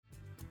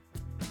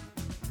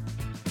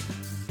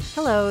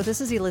Hello,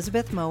 this is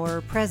Elizabeth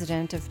Mower,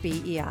 president of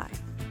BEI.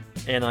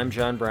 And I'm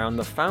John Brown,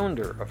 the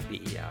founder of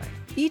BEI.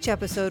 Each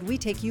episode, we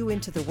take you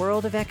into the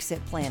world of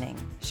exit planning,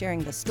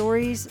 sharing the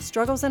stories,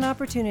 struggles, and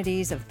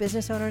opportunities of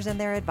business owners and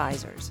their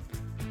advisors.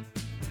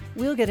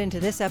 We'll get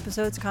into this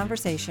episode's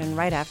conversation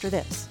right after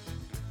this.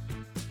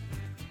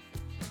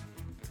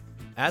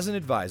 As an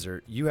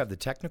advisor, you have the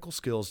technical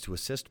skills to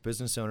assist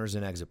business owners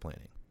in exit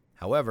planning.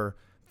 However,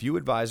 few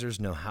advisors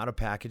know how to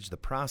package the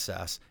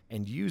process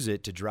and use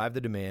it to drive the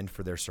demand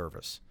for their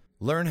service.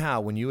 Learn how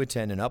when you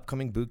attend an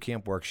upcoming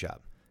bootcamp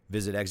workshop.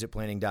 Visit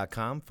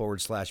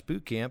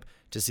exitplanning.com/bootcamp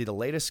to see the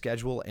latest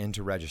schedule and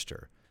to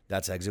register.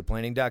 That's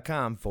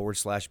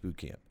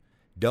exitplanning.com/bootcamp.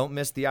 Don't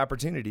miss the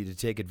opportunity to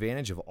take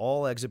advantage of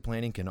all exit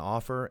planning can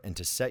offer and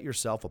to set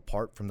yourself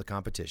apart from the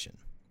competition.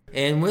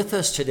 And with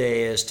us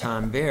today is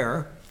Tom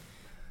Baer,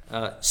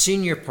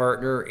 senior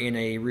partner in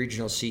a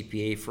regional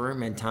CPA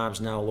firm, and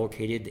Tom's now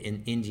located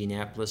in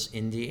Indianapolis,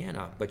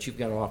 Indiana. But you've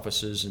got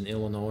offices in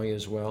Illinois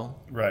as well.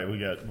 Right.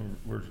 We're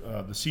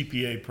the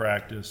CPA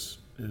practice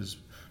is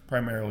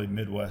primarily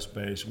Midwest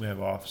based. We have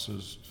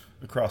offices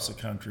across the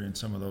country, and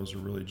some of those are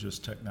really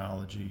just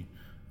technology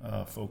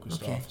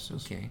focused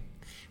offices. Okay.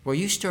 Well,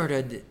 you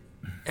started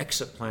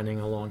exit planning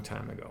a long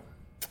time ago.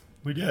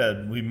 We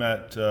did. We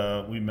met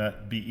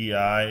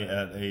BEI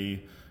at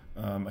a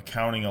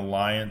Accounting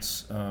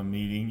Alliance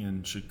meeting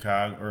in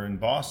Chicago or in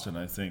Boston,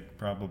 I think,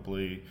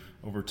 probably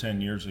over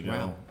 10 years ago.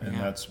 Wow. And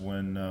Yeah. that's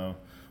when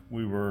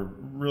we were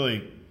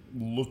really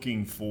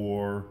looking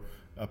for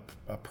a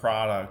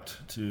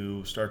product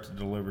to start to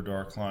deliver to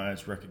our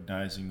clients,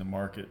 recognizing the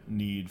market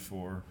need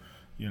for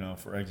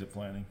exit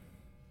planning.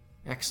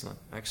 Excellent.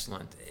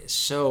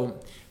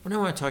 So what I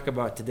want to talk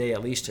about today,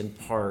 at least in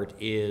part,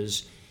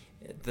 is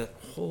the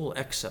whole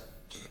exit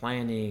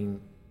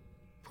planning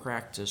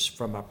practice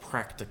from a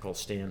practical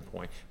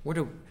standpoint.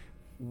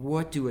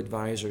 What do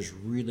advisors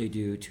really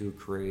do to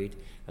create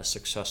a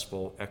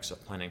successful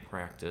exit planning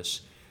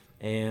practice?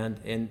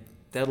 And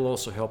that'll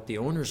also help the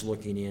owners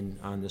looking in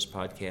on this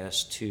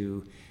podcast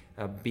to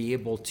be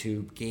able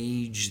to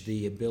gauge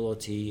the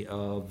ability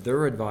of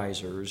their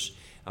advisors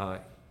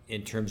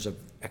in terms of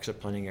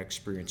exit planning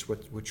experience.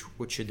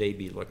 What should they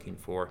be looking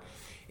for?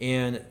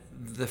 And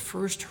the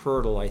first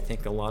hurdle I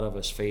think a lot of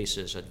us face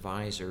as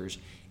advisors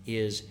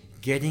is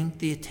getting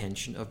the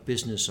attention of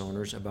business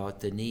owners about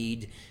the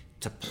need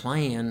to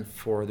plan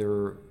for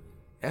their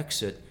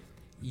exit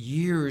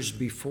years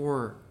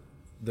before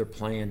their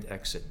planned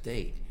exit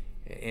date.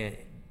 And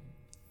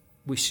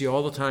we see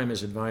all the time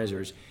as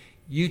advisors,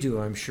 you do,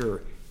 I'm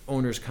sure,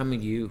 owners coming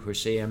to you who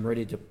say, I'm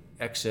ready to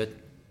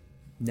exit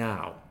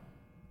now,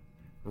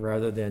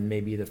 rather than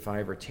maybe the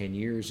 5 or 10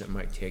 years it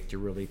might take to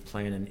really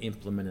plan and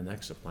implement an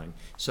exit plan.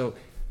 So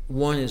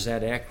one, is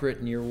that accurate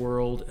in your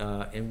world?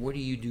 And what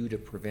do you do to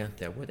prevent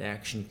that? What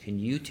action can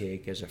you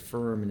take as a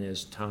firm and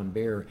as Tom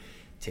Baer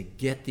to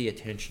get the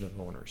attention of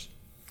owners?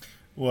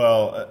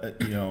 Well,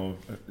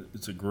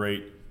 it's a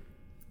great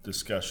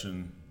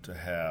discussion to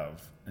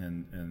have,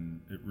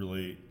 and it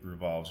really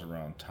revolves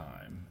around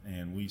time.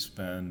 And we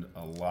spend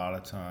a lot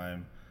of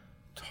time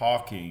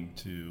talking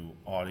to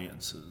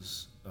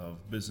audiences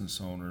of business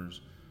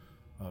owners,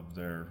 of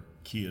their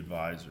key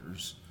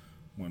advisors,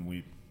 when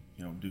we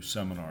do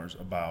seminars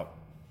about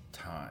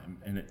time,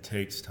 and it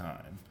takes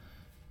time.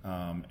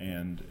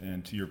 And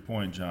to your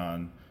point,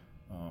 John,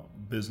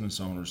 business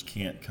owners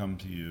can't come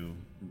to you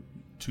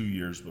 2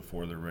 years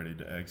before they're ready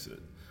to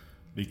exit,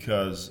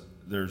 because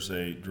there's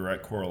a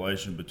direct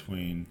correlation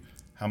between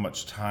how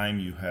much time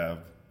you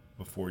have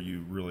before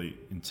you really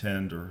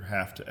intend or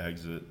have to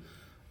exit,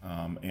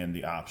 and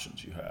the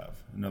options you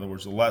have. In other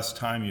words, the less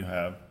time you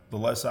have, the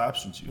less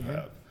options you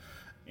have.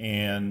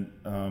 And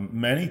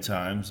many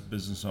times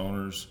business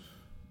owners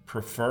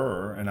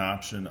prefer an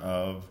option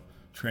of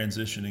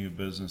transitioning a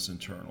business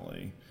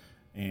internally,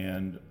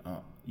 and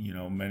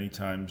many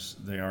times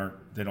they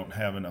don't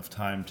have enough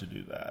time to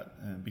do that,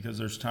 and because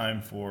there's time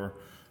for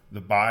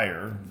the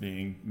buyer,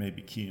 being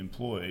maybe key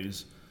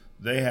employees,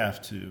 they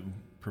have to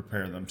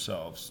prepare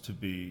themselves to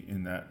be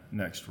in that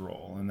next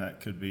role, and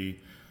that could be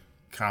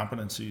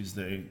competencies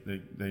they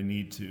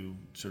need to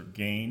sort of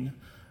gain,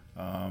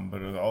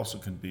 but it also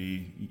can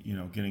be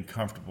getting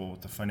comfortable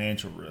with the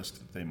financial risk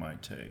that they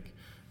might take.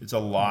 It's a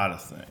lot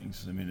of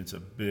things. I mean, it's a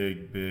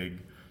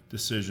big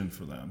decision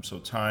for them. So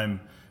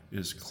time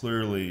is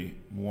clearly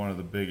one of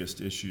the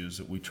biggest issues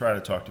that we try to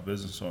talk to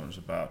business owners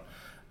about.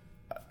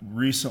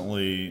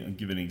 Recently, I'll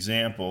give an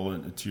example,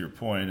 and to your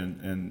point,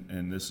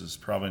 and this is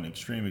probably an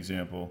extreme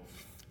example.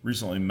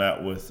 Recently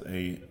met with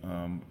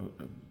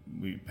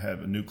we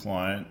have a new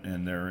client,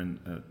 and they're in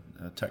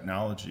a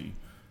technology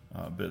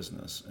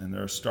business, and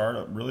they're a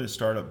startup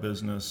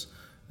business.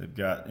 They've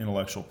got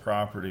intellectual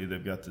property.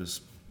 They've got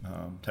this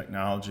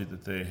technology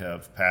that they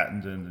have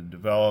patented and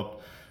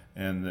developed,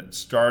 and that's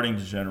starting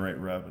to generate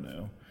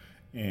revenue.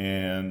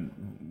 And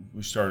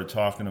we started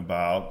talking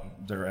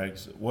about their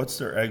exit. What's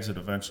their exit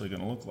eventually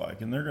going to look like?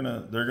 And they're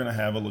gonna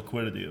have a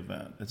liquidity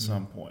event at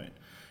some point.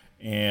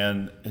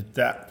 And at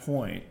that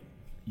point,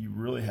 you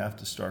really have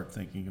to start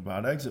thinking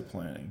about exit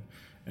planning.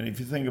 And if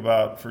you think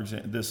about, for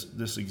example,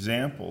 this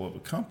example of a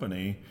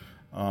company,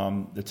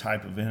 the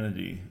type of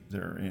entity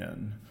they're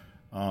in,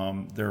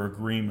 their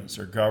agreements,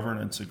 their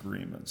governance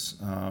agreements,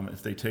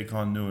 if they take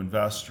on new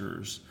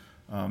investors,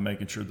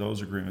 making sure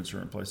those agreements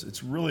are in place.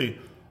 It's really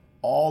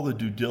all the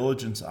due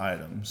diligence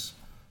items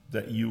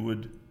that you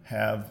would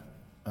have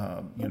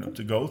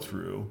to go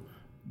through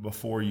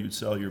before you'd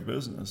sell your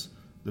business.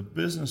 The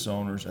business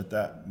owners at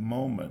that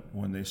moment,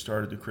 when they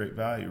started to create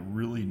value,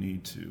 really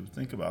need to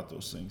think about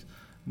those things.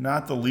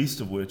 Not the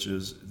least of which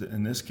is,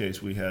 in this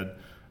case, we had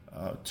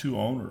 2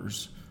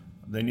 owners.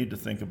 They need to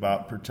think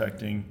about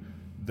protecting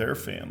their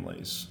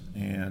families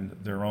and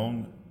their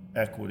own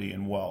equity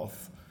and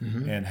wealth,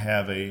 and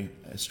have a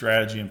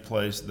strategy in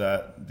place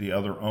that the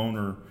other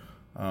owner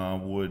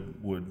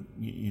would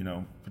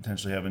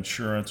potentially have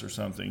insurance or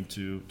something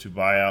to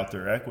buy out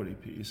their equity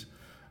piece.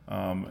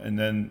 And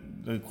then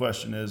the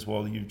question is,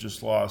 well, you've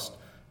just lost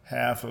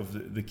half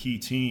of the key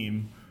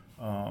team,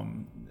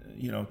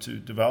 to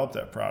develop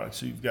that product.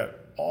 So you've got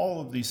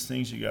all of these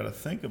things you got to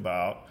think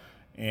about.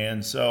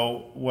 And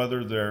so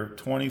whether they're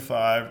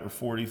 25 or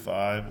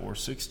 45 or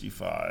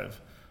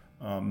 65,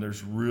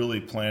 there's really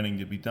planning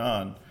to be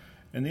done.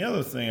 And the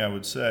other thing I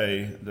would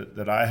say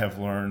that I have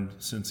learned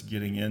since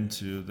getting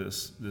into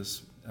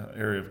this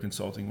area of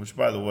consulting, which,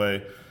 by the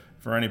way,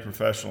 for any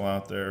professional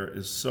out there,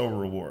 is so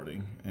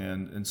rewarding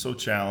and so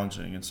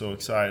challenging and so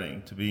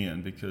exciting to be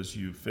in, because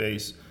you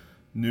face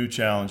new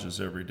challenges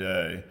every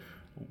day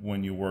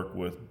when you work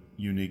with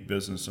unique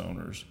business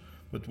owners.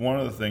 But one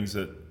of the things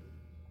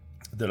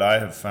that I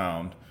have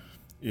found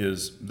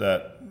is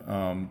that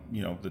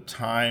the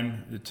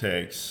time it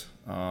takes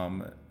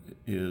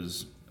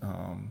is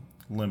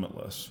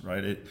limitless,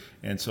 right?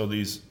 And so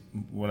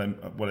what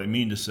I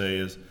mean to say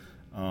is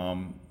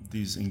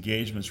these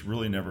engagements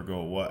really never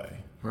go away,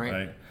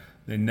 right?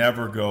 They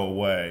never go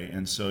away,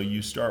 and so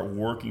you start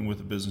working with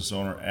the business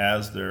owner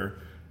as their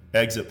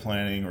exit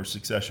planning or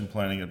succession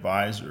planning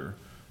advisor.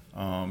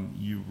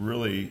 You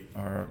really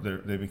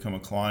they become a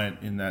client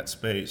in that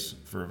space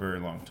for a very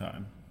long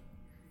time.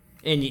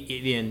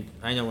 And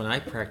I know when I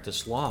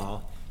practiced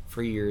law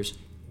for years,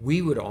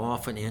 we would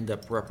often end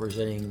up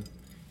representing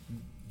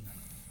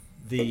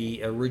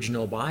the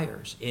original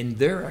buyers in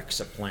their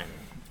exit planning.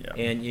 Yeah.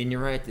 And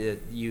you're right that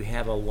you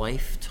have a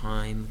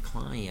lifetime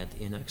client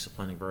in exit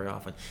planning very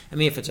often. I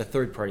mean, if it's a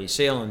third-party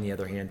sale, on the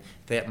other hand,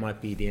 that might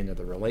be the end of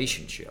the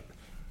relationship.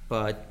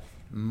 But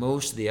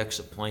most of the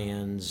exit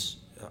plans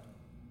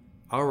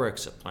our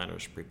exit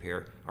planners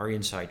prepare are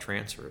inside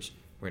transfers.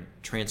 We're going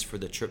to transfer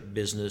the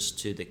business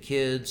to the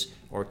kids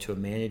or to a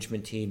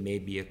management team,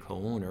 maybe a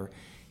co-owner,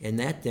 and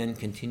that then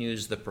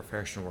continues the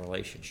professional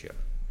relationship.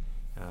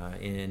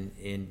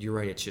 And you're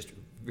right, it's just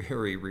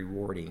very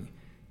rewarding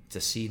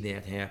to see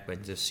that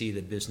happen, to see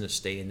the business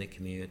stay in the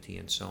community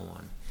and so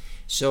on.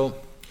 So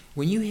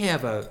when you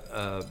have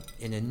an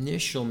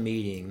initial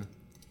meeting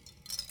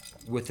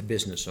with the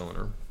business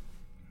owner,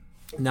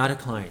 not a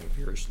client of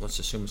yours, let's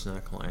assume it's not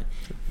a client,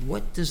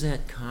 what does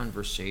that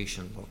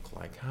conversation look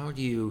like? How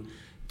do you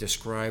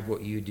describe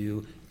what you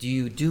do? Do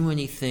you do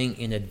anything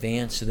in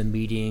advance of the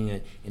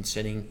meeting and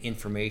sending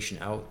information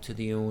out to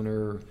the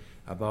owner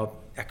about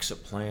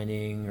exit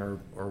planning or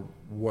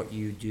what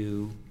you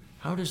do?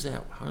 How does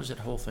that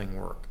whole thing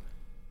work?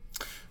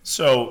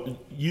 So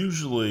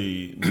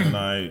usually when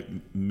I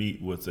meet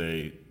with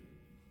a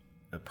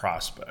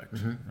prospect,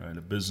 right,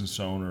 a business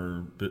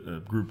owner,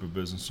 a group of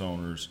business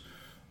owners,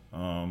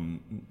 and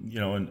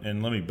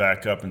let me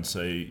back up and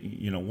say,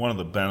 one of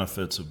the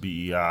benefits of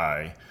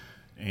BEI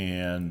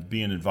and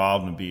being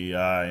involved in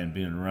BEI and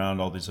being around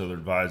all these other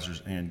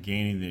advisors and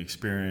gaining the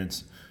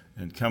experience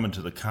and coming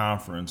to the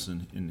conference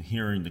and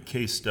hearing the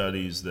case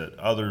studies that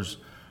others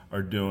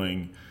are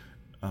doing,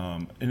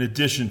 in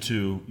addition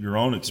to your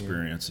own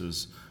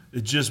experiences,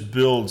 it just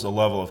builds a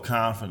level of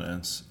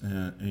confidence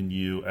in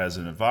you as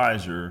an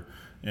advisor.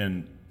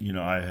 And,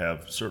 I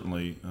have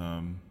certainly,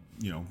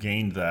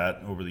 gained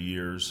that over the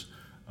years.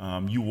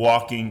 You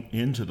walking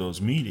into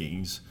those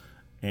meetings,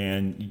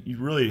 and you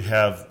really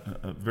have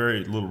a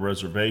very little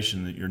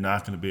reservation that you're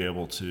not going to be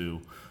able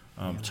to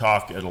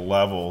talk at a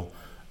level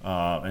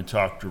and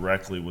talk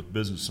directly with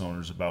business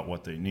owners about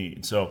what they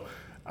need. So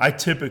I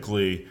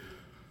typically,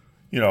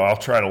 I'll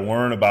try to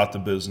learn about the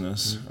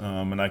business,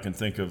 and I can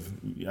think of,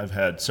 I've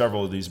had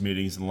several of these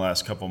meetings in the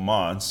last couple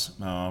months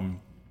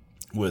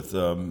with,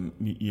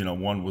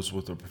 one was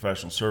with a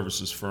professional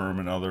services firm,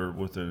 another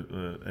with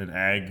an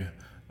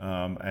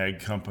ag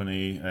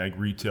company, ag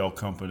retail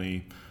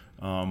company,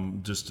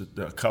 just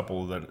a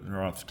couple that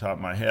are off the top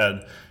of my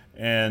head.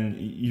 And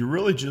you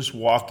really just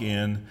walk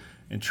in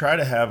and try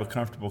to have a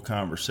comfortable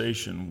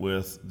conversation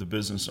with the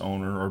business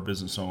owner or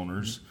business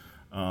owners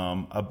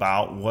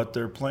about what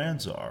their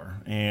plans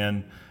are.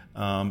 And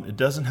it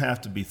doesn't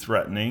have to be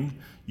threatening.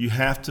 You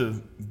have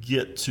to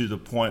get to the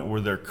point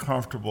where they're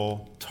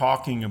comfortable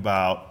talking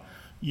about,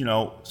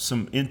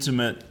 some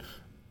intimate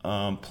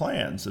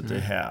plans that they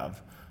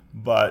have.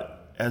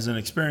 But as an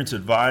experienced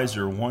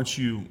advisor, once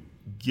you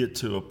get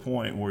to a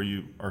point where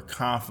you are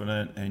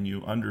confident and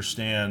you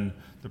understand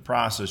the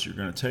process you're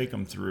going to take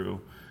them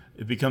through,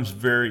 it becomes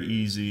very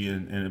easy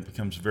and it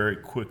becomes very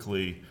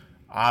quickly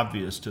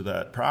obvious to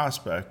that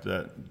prospect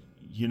that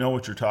you know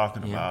what you're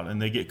talking about, and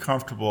they get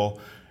comfortable,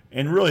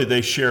 and really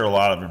they share a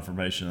lot of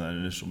information in that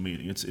initial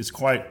meeting. It's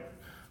quite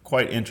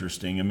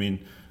interesting. I mean,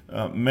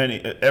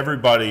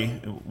 everybody,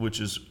 which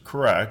is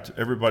correct,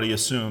 everybody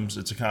assumes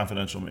it's a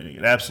confidential meeting.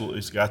 It absolutely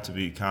has got to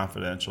be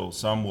confidential.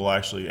 Some will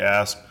ask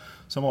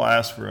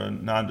for a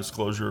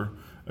non-disclosure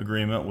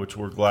agreement, which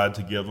we're glad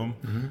to give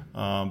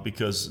them,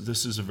 because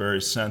this is a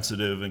very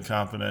sensitive and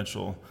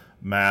confidential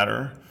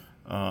matter.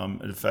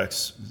 It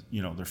affects,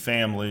 their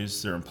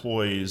families, their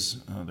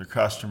employees, their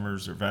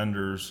customers, their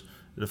vendors.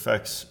 It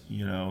affects,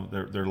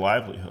 their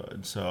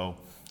livelihood. So,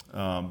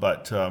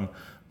 but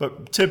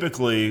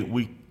typically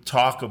we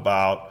talk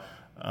about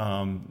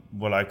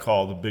what I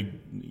call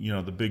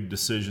the big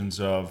decisions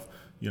of,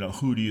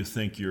 who do you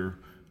think your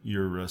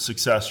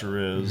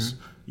successor is?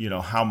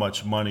 How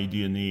much money do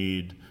you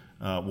need?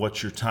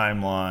 What's your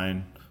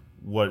timeline?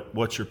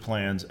 What's your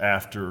plans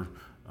after?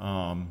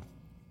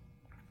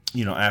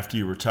 After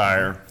you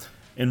retire,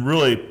 and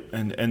really,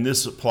 and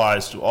this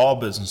applies to all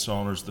business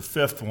owners. The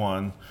fifth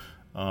one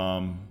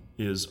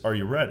is, are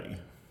you ready?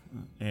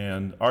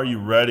 And are you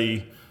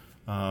ready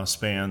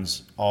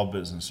spans all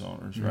business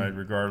owners, right?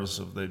 Regardless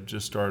of they've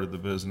just started the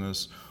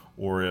business,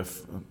 or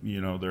if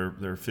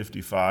they're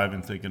 55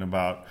 and thinking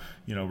about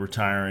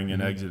retiring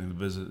and exiting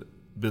the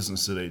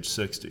business at age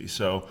 60.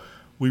 So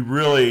we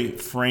really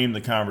frame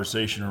the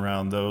conversation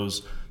around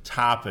those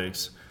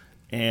topics.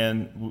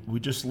 And we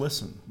just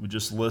listen.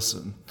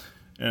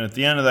 And at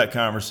the end of that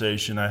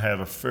conversation, I have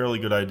a fairly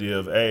good idea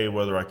of A,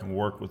 whether I can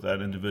work with that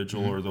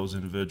individual or those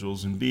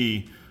individuals, and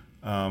B,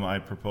 I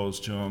propose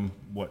to them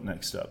what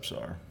next steps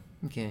are.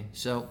 Okay,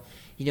 so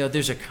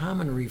there's a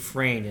common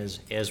refrain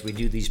as we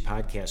do these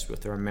podcasts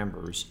with our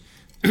members.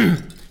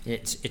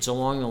 It's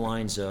along the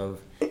lines of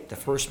the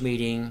first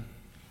meeting,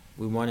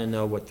 we want to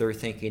know what their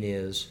thinking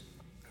is.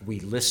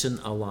 We listen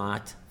a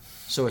lot.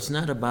 So it's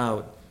not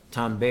about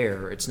Tom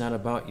Baer, it's not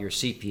about your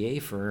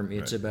CPA firm,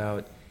 it's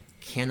about,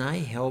 can I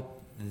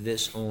help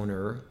this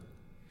owner?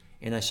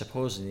 And I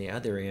suppose on the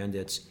other end,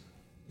 it's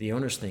the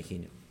owner's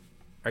thinking,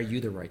 are you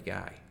the right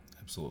guy?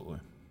 Absolutely.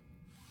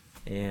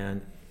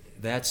 And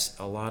that's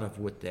a lot of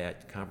what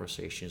that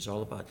conversation is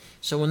all about.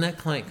 So when that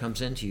client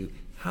comes into you,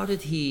 how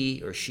did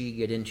he or she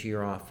get into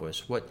your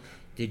office? What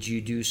did you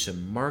do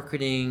some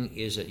marketing?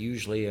 Is it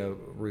usually a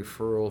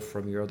referral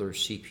from your other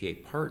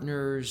CPA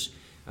partners,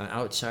 an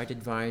outside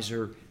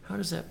advisor? How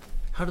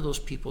do those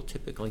people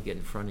typically get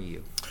in front of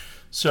you?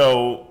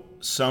 So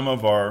some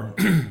of our,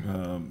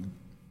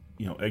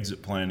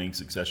 exit planning,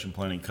 succession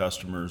planning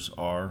customers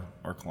are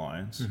our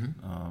clients,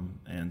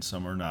 and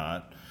some are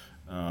not.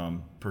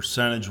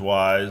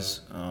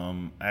 Percentage-wise,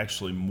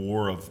 actually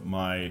more of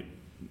my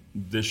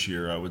this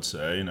year, I would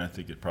say, and I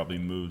think it probably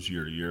moves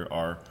year to year,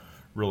 are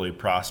really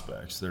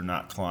prospects. They're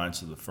not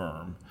clients of the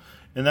firm,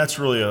 and that's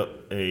really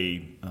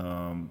a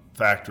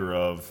factor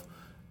of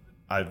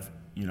I've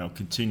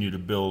continue to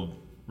build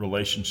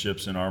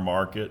relationships in our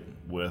market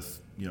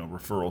with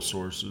referral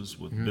sources,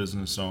 with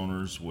business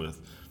owners,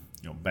 with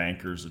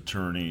bankers,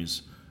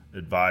 attorneys,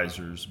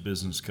 advisors,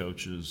 business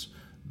coaches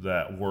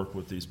that work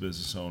with these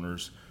business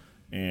owners,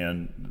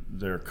 and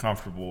they're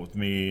comfortable with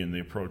me and the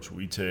approach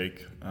we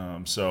take.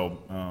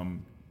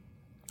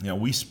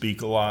 We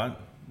speak a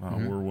lot.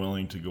 We're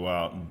willing to go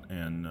out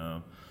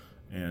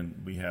and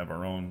we have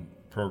our own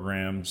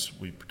programs.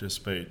 We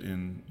participate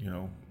in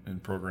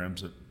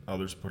programs that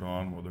others put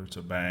on, whether it's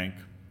a bank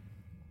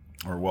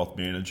or wealth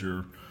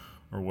manager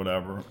or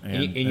whatever.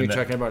 And you're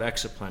talking about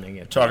exit planning.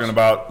 We're talking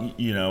about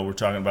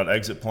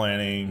exit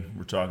planning.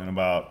 We're talking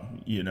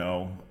about,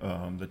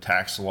 the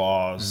tax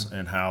laws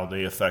and how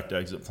they affect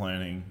exit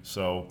planning.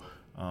 So,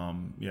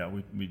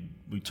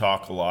 we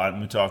talk a lot,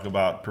 and we talk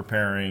about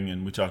preparing,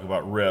 and we talk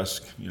about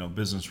risk,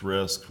 business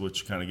risk,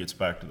 which kind of gets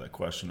back to that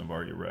question of,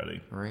 are you ready?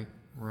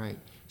 Right.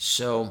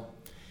 So,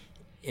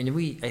 and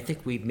I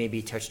think we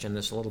maybe touched on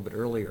this a little bit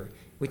earlier.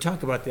 We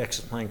talk about the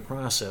exit planning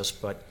process,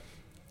 but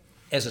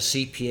as a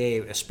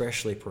CPA,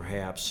 especially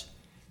perhaps,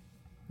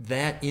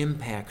 that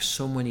impacts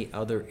so many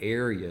other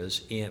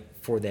areas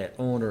for that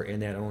owner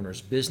and that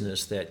owner's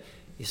business that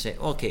you say,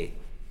 okay,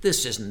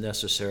 this isn't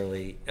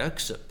necessarily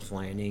exit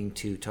planning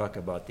to talk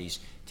about these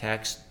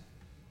tax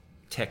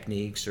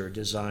techniques or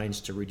designs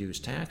to reduce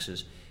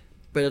taxes,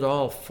 but it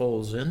all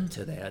folds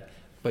into that.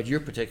 But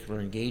your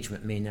particular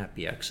engagement may not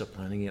be exit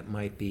planning. It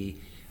might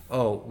be,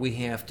 we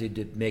have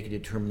to make a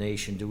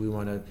determination. Do we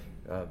want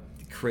to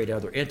create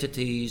other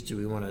entities? Do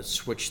we want to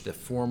switch the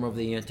form of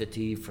the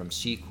entity from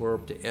C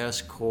Corp to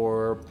S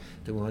Corp?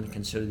 Do we want to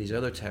consider these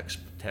other tax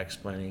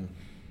planning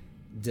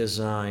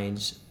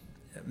designs?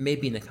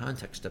 Maybe in the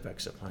context of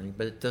exit planning,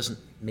 but it doesn't.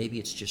 Maybe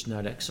it's just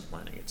not exit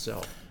planning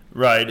itself.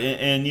 Right,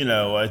 and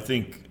I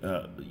think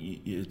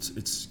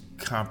it's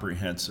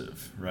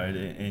comprehensive, right?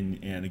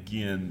 And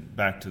again,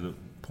 back to the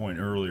point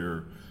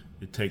earlier,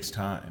 it takes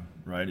time,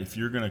 right? If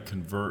you're going to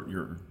convert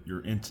your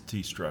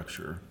entity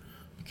structure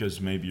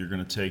because maybe you're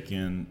going to take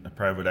in a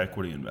private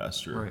equity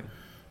investor. Right.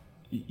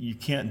 You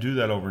can't do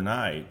that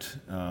overnight.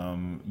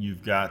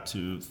 You've got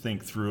to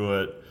think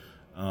through it.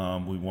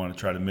 We want to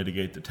try to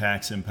mitigate the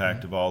tax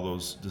impact of all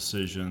those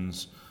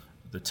decisions.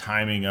 The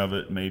timing of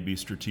it may be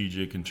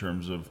strategic in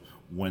terms of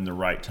when the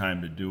right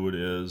time to do it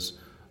is.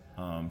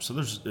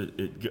 So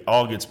it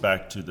all gets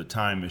back to the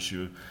time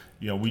issue.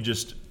 We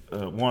just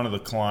one of the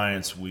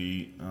clients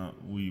we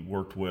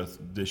worked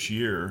with this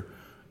year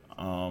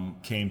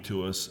came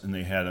to us, and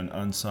they had an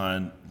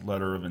unsigned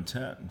letter of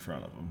intent in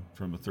front of them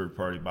from a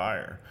third-party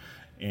buyer,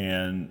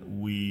 and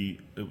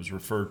it was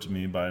referred to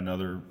me by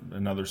another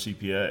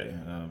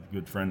CPA, a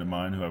good friend of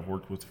mine who I've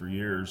worked with for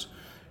years,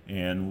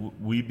 and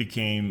we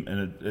became.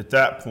 And at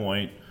that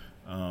point,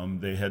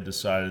 they had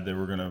decided they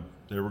were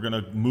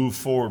gonna move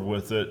forward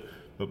with it,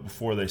 but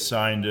before they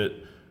signed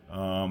it,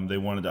 they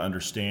wanted to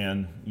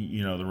understand,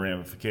 the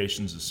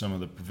ramifications of some of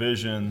the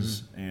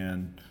provisions,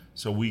 and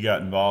so we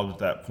got involved at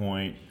that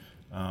point.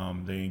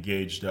 They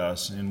engaged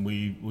us, and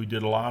we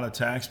did a lot of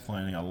tax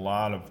planning, a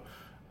lot of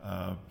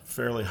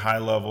fairly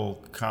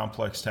high-level,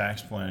 complex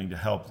tax planning to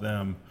help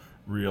them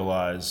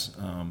realize,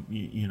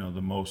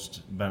 the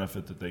most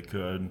benefit that they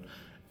could.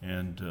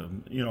 And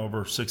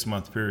over a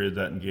 6-month period,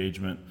 that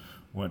engagement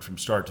went from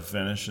start to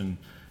finish, and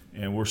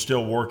we're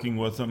still working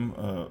with them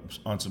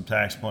on some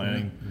tax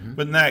planning. Mm-hmm.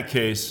 But in that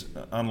case,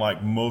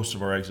 unlike most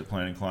of our exit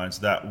planning clients,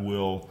 that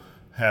will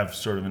have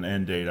sort of an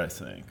end date, I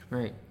think.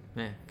 Right,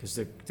 yeah, because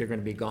they're going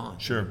to be gone.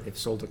 Sure. They've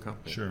sold the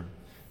company. Sure.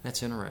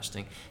 That's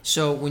interesting.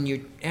 So when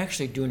you're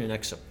actually doing an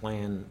exit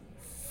plan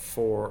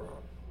for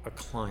a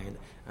client,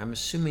 I'm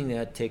assuming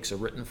that takes a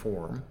written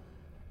form.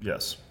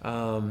 Yes.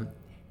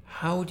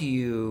 How do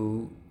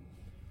you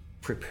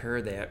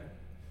prepare that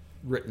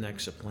written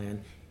exit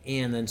plan?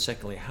 And then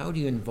secondly, how do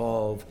you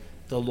involve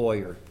the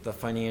lawyer, the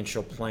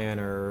financial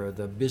planner,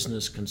 the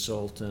business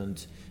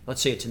consultant?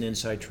 Let's say it's an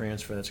inside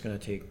transfer that's going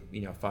to take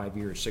 5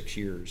 years, 6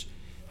 years.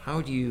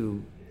 How do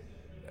you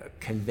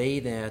convey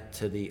that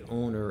to the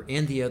owner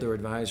and the other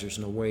advisors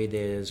in a way that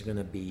is going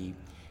to be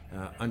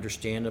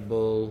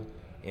understandable,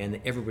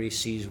 and everybody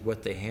sees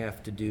what they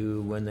have to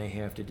do, when they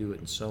have to do it,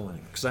 and so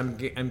on? Because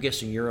I'm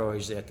guessing you're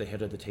always at the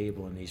head of the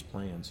table in these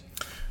plans.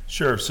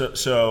 Sure.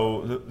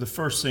 So the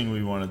first thing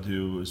we want to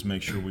do is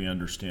make sure we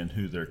understand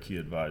who their key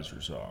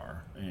advisors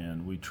are,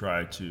 and we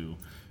try to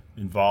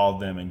involve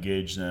them,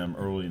 engage them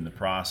early in the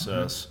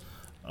process.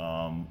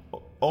 Mm-hmm.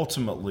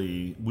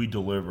 Ultimately, we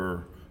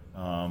deliver,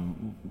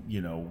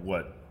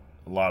 what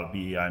a lot of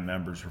BEI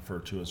members refer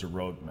to as a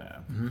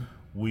roadmap. Mm-hmm.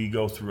 We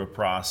go through a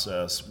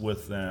process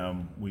with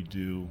them. We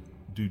do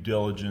due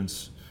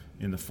diligence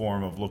in the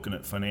form of looking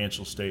at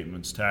financial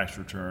statements, tax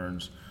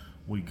returns.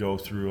 We go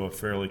through a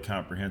fairly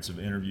comprehensive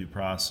interview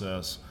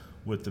process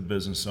with the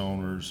business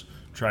owners,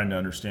 trying to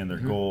understand their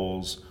mm-hmm.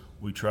 goals.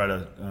 We try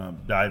to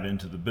dive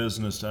into the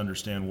business to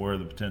understand where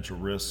the potential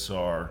risks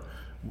are.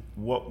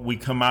 What we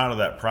come out of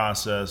that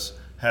process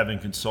having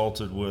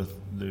consulted with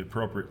the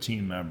appropriate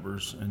team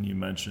members, and you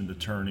mentioned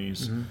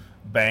attorneys, mm-hmm.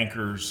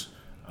 bankers,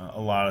 a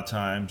lot of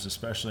times,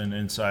 especially in an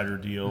insider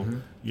deal,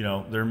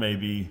 mm-hmm. There may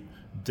be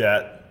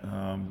debt,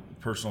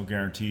 personal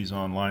guarantees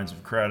on lines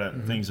of credit,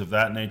 mm-hmm. things of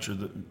that nature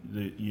that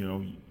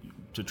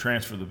to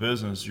transfer the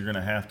business, you're going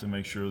to have to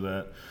make sure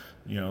that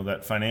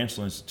that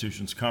financial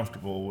institution's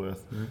comfortable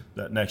with mm-hmm.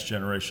 that next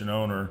generation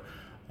owner.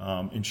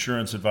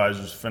 Insurance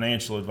advisors,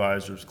 financial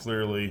advisors,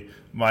 clearly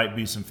might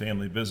be some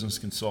family business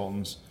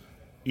consultants.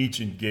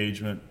 Each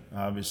engagement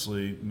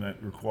obviously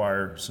might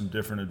require some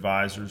different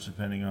advisors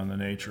depending on the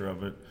nature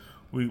of it.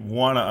 We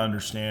want to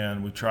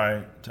understand, we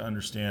try to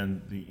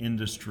understand the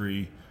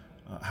industry,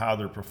 how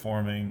they're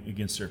performing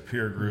against their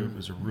peer group mm-hmm.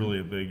 is really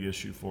a big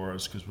issue for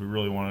us, because we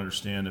really want to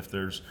understand if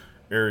there's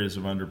areas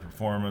of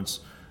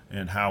underperformance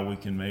and how we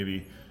can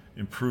maybe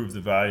improve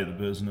the value of the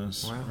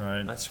business. Wow.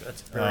 Right? That's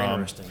very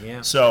interesting,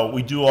 yeah. So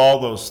we do all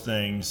those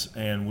things,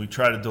 and we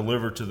try to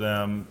deliver to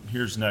them,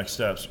 here's next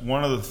steps.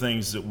 One of the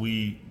things that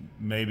we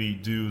maybe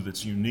do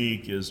that's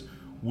unique is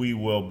we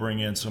will bring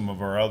in some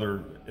of our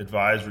other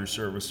advisory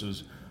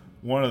services.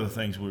 One of the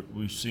things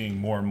we're seeing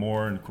more and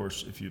more, and of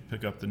course, if you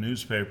pick up the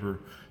newspaper,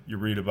 you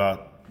read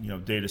about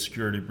data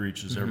security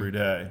breaches mm-hmm. every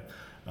day,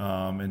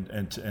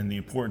 and the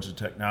importance of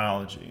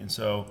technology. And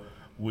so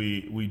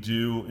we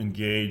do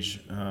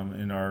engage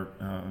in our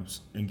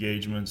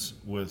engagements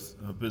with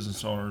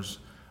business owners.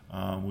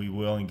 We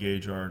will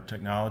engage our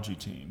technology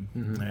team,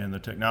 mm-hmm. and the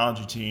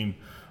technology team.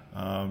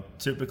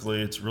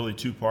 Typically, it's really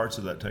two parts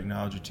of that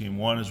technology team.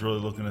 One is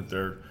really looking at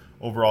their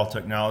overall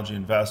technology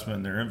investment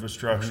and their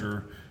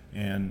infrastructure,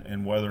 mm-hmm.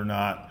 and whether or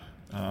not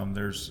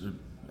there's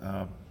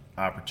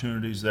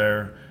opportunities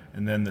there.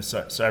 And then the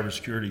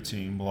cybersecurity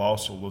team will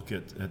also look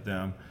at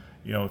them.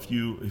 If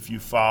you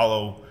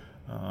follow,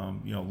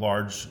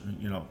 large,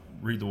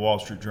 read the Wall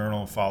Street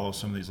Journal, follow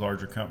some of these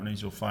larger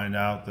companies, you'll find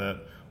out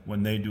that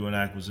when they do an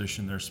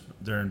acquisition,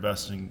 they're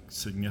investing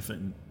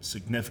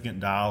significant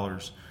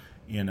dollars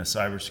in a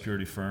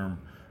cybersecurity firm,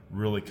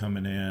 really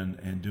coming in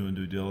and doing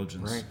due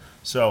diligence. Right.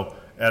 So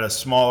at a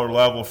smaller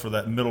level for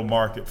that middle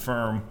market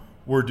firm,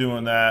 we're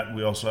doing that.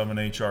 We also have an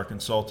HR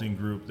consulting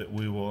group that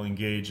we will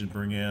engage and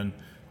bring in,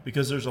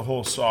 because there's a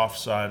whole soft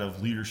side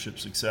of leadership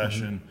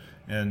succession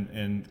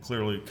and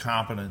clearly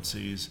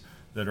competencies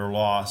that are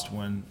lost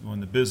when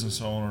the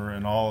business owner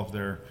and all of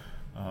their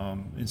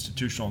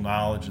institutional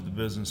knowledge of the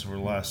business over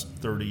the last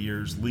 30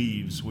 years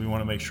leaves. We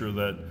want to make sure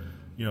that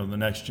the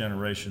next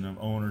generation of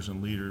owners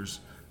and leaders,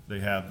 they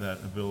have that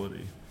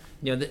ability.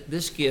 I think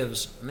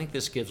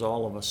this gives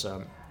all of us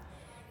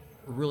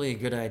really a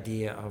good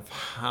idea of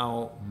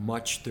how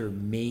much there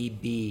may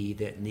be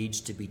that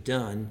needs to be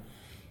done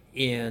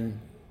in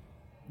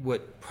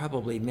what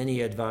probably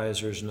many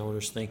advisors and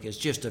owners think is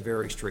just a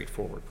very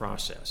straightforward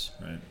process.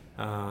 Right.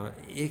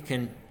 If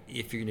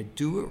you're going to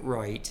do it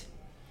right,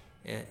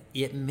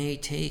 it may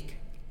take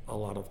a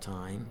lot of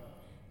time.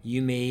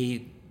 You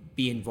may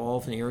be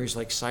involved in areas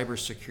like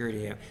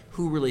cybersecurity.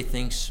 Who really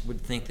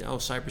would think that,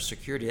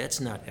 cybersecurity,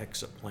 that's not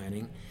exit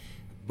planning,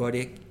 but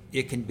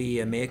it can be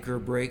a make or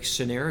break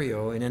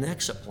scenario in an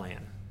exit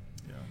plan.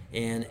 Yeah.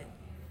 And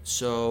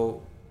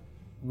so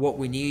what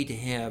we need to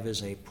have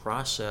is a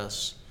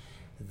process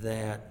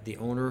that the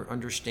owner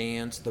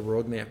understands, the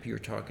roadmap you're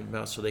talking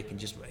about, so they can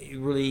just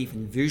really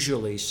even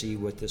visually see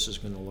what this is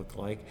going to look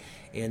like.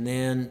 And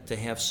then to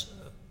have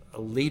a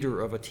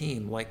leader of a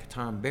team like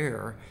Tom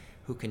Baer,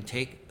 who can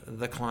take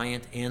the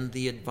client and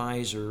the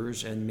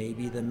advisors and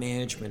maybe the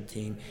management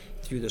team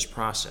through this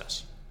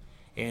process.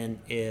 And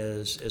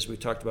as we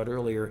talked about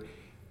earlier,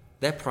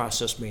 that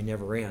process may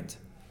never end,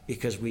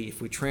 because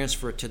if we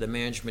transfer it to the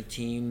management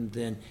team,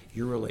 then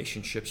your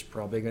relationship's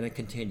probably going to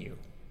continue,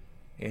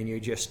 and you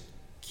just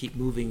keep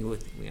moving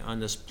on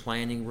this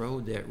planning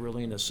road that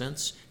really, in a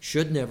sense,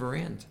 should never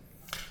end.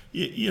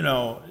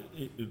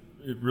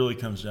 It really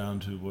comes down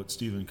to what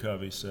Stephen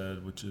Covey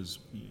said, which is,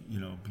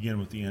 begin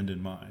with the end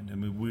in mind. I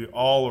mean, we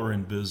all are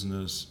in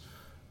business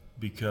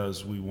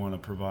because we want to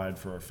provide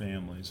for our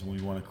families and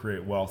we want to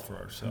create wealth for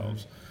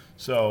ourselves.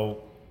 Mm-hmm.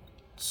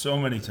 So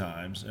many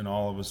times, and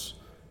all of us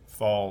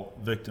fall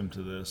victim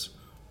to this,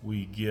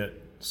 we get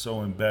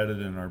so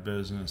embedded in our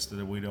business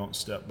that we don't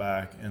step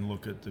back and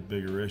look at the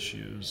bigger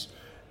issues.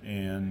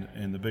 And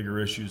the bigger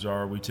issues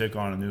are, we take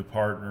on a new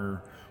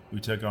partner, we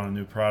take on a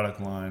new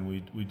product line,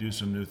 we do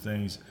some new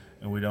things,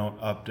 and we don't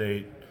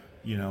update,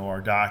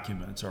 our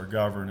documents, our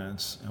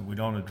governance, and we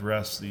don't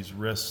address these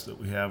risks that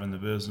we have in the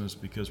business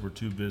because we're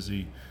too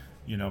busy,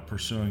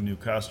 pursuing new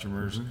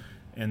customers. Mm-hmm.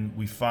 And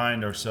we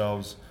find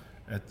ourselves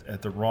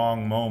at the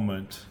wrong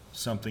moment.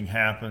 Something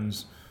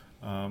happens.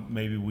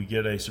 Maybe we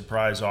get a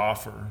surprise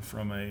offer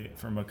from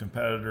a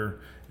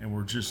competitor, and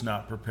we're just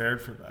not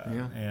prepared for that.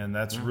 Yeah. And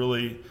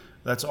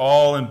that's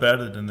all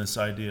embedded in this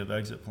idea of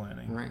exit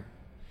planning. Right.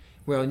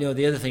 Well,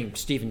 the other thing,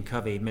 Stephen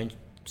Covey mentioned.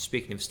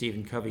 Speaking of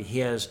Stephen Covey, he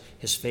has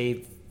his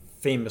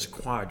famous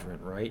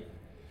quadrant, right?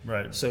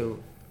 Right. So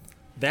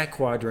that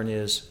quadrant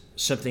is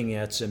something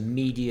that's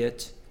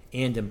immediate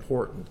and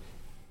important.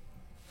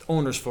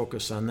 Owners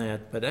focus on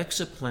that, but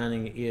exit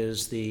planning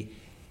is the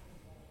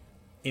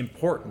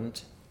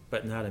important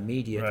but not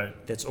immediate,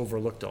 right, that's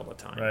overlooked all the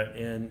time. Right.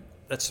 And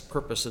that's the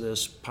purpose of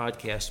this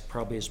podcast,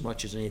 probably as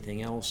much as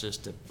anything else, is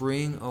to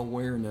bring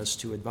awareness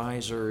to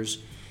advisors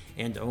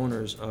and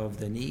owners of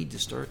the need to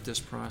start this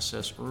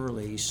process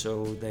early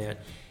so that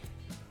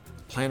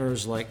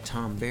planners like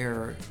Tom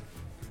Baer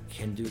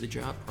can do the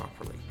job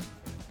properly.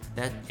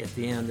 That, at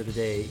the end of the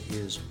day,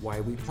 is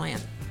why we plan.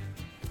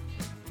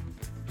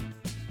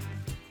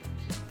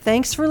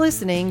 Thanks for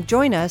listening.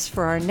 Join us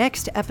for our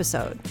next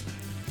episode.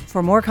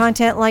 For more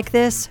content like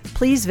this,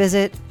 please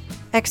visit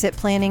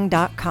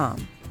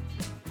exitplanning.com.